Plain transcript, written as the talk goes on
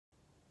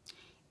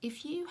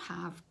If you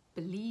have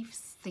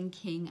beliefs,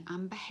 thinking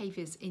and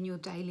behaviours in your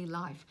daily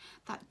life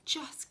that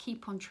just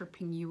keep on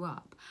tripping you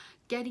up,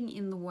 getting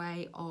in the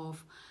way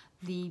of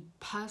the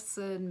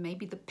person,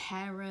 maybe the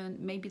parent,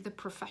 maybe the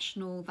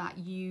professional that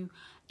you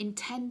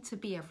intend to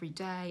be every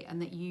day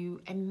and that you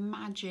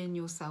imagine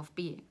yourself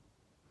being.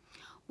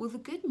 Well, the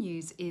good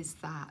news is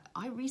that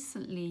I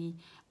recently,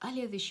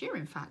 earlier this year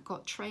in fact,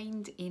 got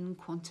trained in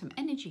quantum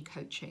energy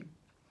coaching.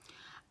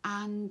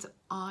 And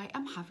I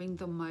am having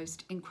the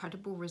most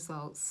incredible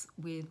results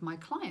with my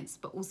clients,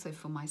 but also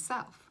for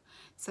myself.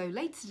 So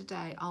later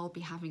today, I'll be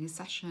having a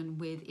session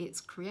with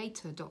its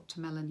creator, Dr.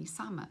 Melanie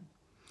Salmon.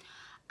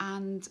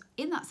 And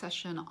in that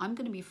session, I'm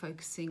going to be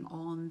focusing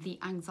on the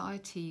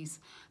anxieties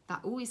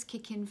that always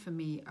kick in for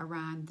me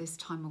around this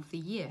time of the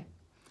year.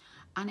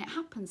 And it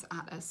happens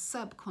at a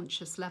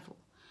subconscious level.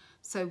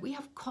 So we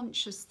have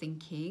conscious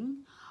thinking.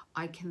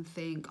 I can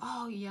think,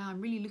 oh yeah,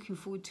 I'm really looking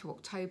forward to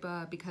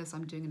October because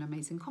I'm doing an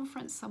amazing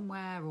conference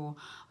somewhere, or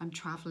I'm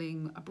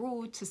traveling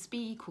abroad to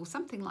speak, or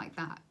something like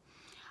that.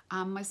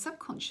 And my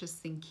subconscious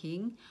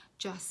thinking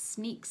just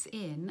sneaks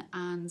in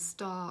and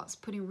starts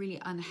putting really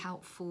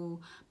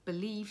unhelpful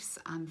beliefs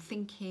and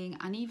thinking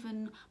and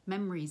even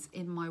memories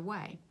in my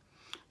way.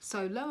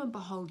 So lo and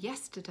behold,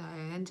 yesterday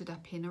I ended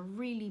up in a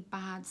really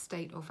bad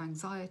state of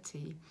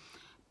anxiety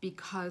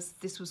because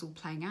this was all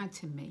playing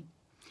out in me.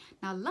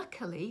 Now,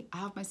 luckily, I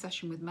have my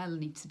session with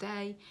Melanie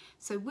today,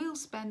 so we'll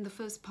spend the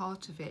first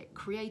part of it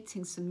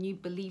creating some new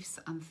beliefs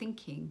and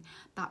thinking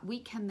that we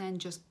can then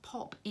just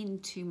pop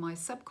into my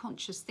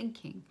subconscious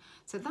thinking.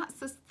 So that's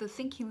the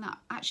thinking that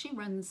actually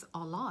runs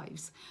our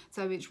lives.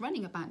 So it's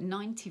running about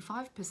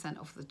 95%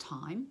 of the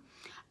time,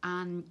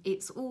 and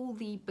it's all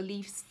the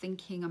beliefs,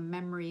 thinking and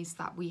memories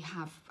that we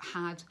have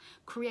had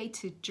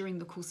created during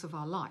the course of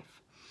our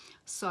life.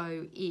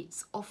 So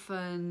it's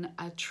often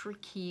a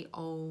tricky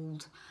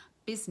old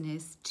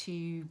business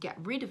to get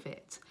rid of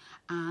it.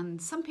 And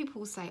some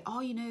people will say,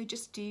 oh, you know,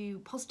 just do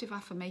positive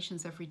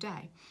affirmations every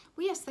day.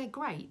 Well, yes, they're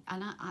great.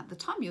 And at the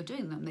time you're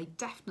doing them, they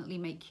definitely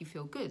make you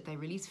feel good. They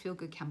release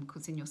feel-good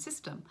chemicals in your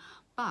system.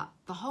 But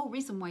the whole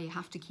reason why you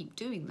have to keep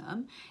doing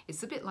them,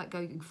 it's a bit like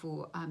going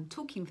for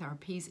talking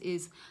therapies,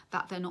 is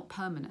that they're not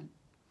permanent.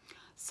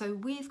 So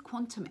with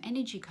quantum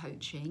energy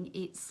coaching,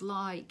 it's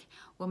like,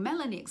 well,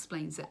 Melanie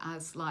explains it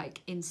as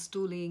like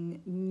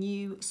installing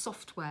new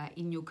software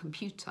in your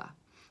computer.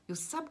 Your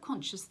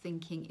subconscious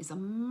thinking is a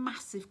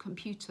massive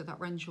computer that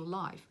runs your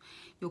life.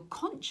 Your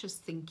conscious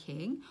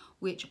thinking,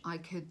 which I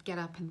could get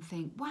up and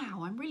think,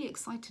 wow, I'm really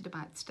excited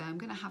about today. I'm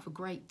going to have a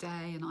great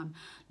day and I'm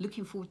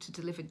looking forward to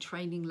delivered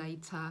training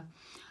later.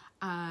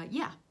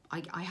 Yeah,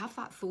 I have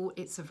that thought.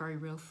 It's a very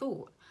real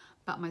thought.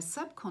 But my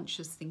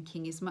subconscious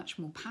thinking is much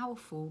more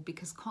powerful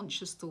because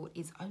conscious thought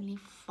is only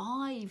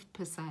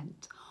 5%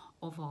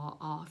 of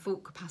our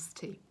thought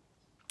capacity.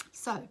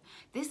 So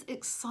this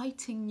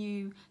exciting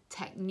new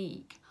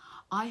technique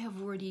I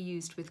have already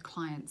used with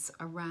clients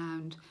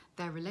around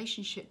their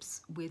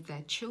relationships with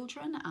their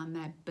children and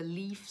their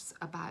beliefs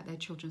about their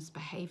children's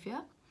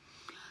behaviour,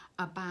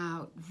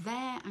 about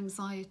their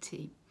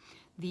anxiety,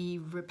 the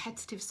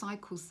repetitive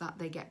cycles that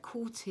they get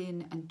caught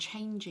in and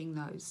changing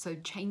those, so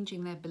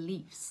changing their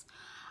beliefs,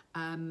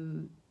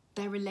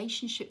 their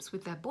relationships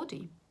with their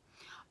body,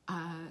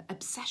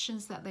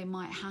 obsessions that they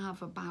might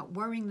have about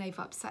worrying they've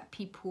upset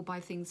people by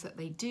things that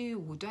they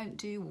do or don't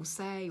do or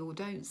say or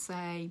don't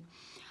say,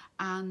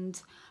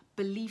 and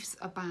beliefs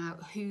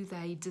about who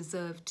they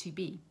deserve to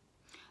be.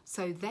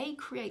 So they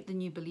create the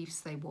new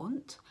beliefs they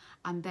want,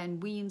 and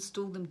then we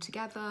install them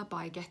together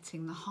by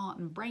getting the heart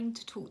and brain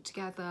to talk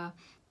together,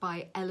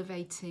 by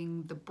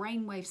elevating the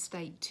brainwave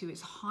state to its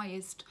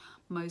highest,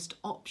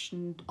 most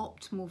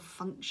optimal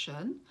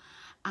function,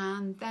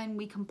 and then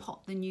we can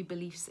pop the new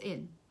beliefs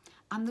in.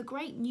 And the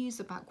great news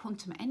about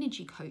quantum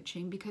energy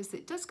coaching, because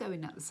it does go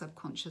in at the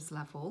subconscious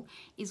level,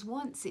 is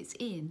once it's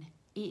in,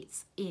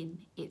 it's in.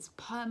 It's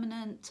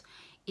permanent,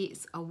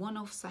 it's a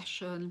one-off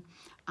session,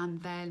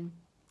 and then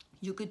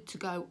you're good to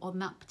go on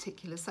that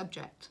particular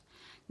subject.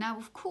 Now,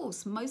 of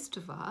course, most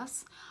of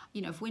us,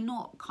 you know, if we're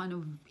not kind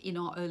of in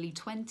our early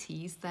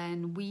 20s,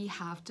 then we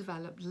have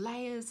developed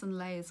layers and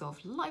layers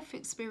of life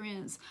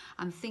experience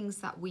and things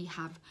that we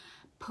have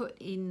put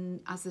in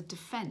as a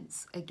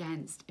defense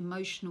against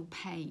emotional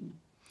pain.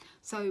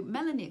 So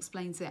Melanie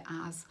explains it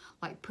as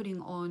like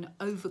putting on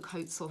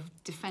overcoats of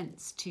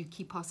defense to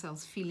keep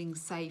ourselves feeling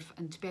safe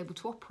and to be able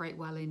to operate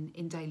well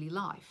in daily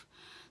life.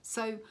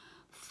 So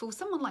for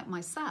someone like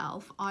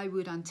myself, I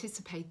would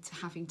anticipate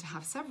having to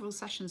have several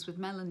sessions with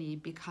Melanie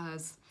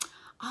because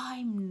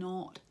I'm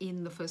not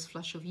in the first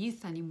flush of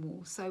youth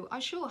anymore. So I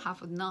sure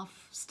have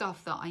enough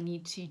stuff that I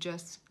need to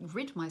just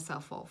rid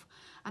myself of.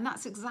 And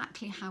that's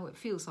exactly how it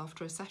feels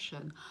after a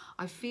session.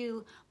 I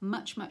feel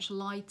much, much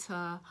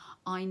lighter.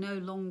 I no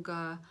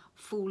longer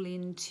fall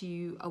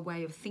into a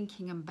way of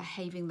thinking and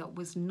behaving that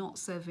was not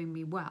serving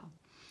me well.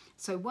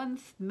 So one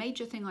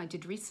major thing I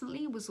did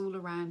recently was all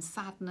around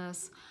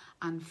sadness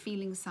and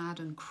feeling sad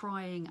and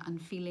crying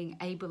and feeling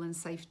able and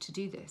safe to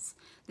do this.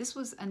 This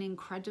was an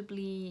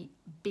incredibly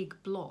big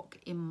block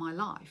in my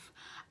life.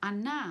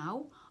 And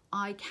now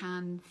I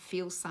can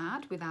feel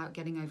sad without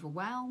getting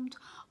overwhelmed.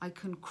 I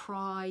can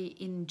cry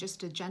in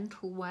just a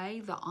gentle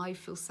way that I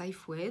feel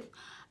safe with.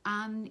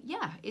 And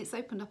yeah, it's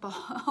opened up a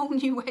whole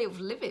new way of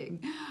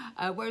living,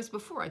 whereas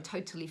before I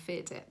totally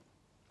feared it.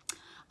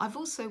 I've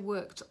also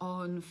worked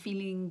on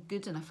feeling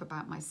good enough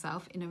about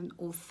myself in an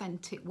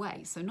authentic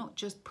way. So not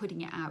just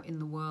putting it out in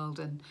the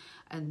world and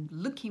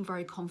looking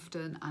very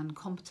confident and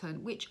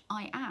competent, which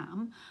I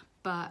am,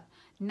 but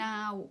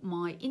now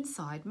my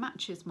inside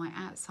matches my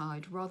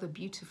outside rather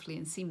beautifully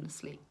and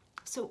seamlessly.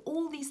 So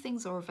all these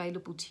things are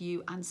available to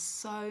you and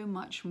so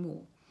much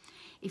more.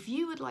 If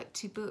you would like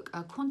to book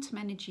a quantum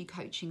energy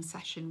coaching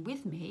session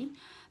with me,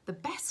 the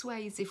best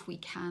way is if we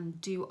can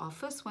do our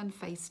first one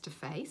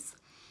face-to-face.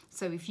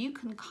 So if you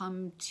can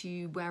come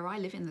to where I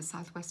live in the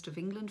southwest of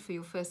England for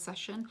your first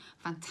session,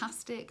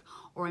 fantastic.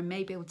 Or I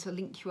may be able to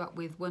link you up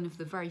with one of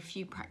the very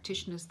few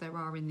practitioners there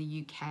are in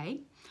the UK.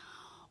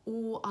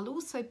 Or I'll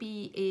also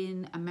be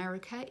in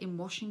America, in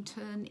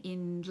Washington,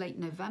 in late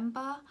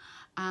November,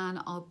 and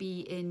I'll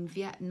be in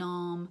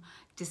Vietnam,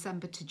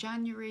 December to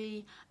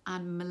January,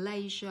 and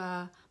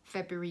Malaysia,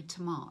 February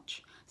to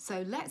March.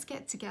 So let's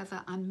get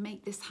together and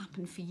make this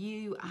happen for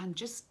you and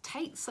just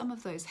take some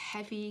of those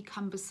heavy,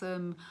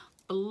 cumbersome,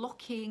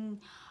 blocking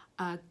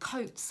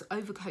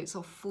overcoats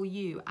off for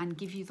you and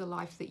give you the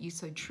life that you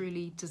so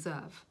truly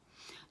deserve.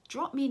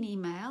 Drop me an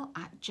email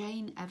at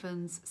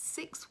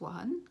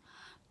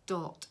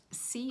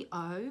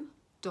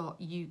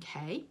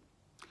janeevans61.co.uk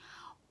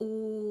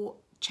or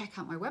check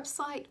out my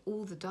website,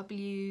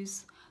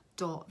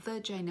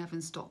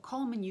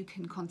 allthews.thejaneevans.com, and you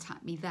can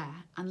contact me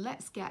there. And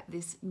let's get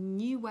this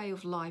new way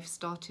of life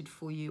started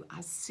for you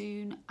as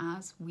soon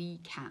as we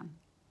can.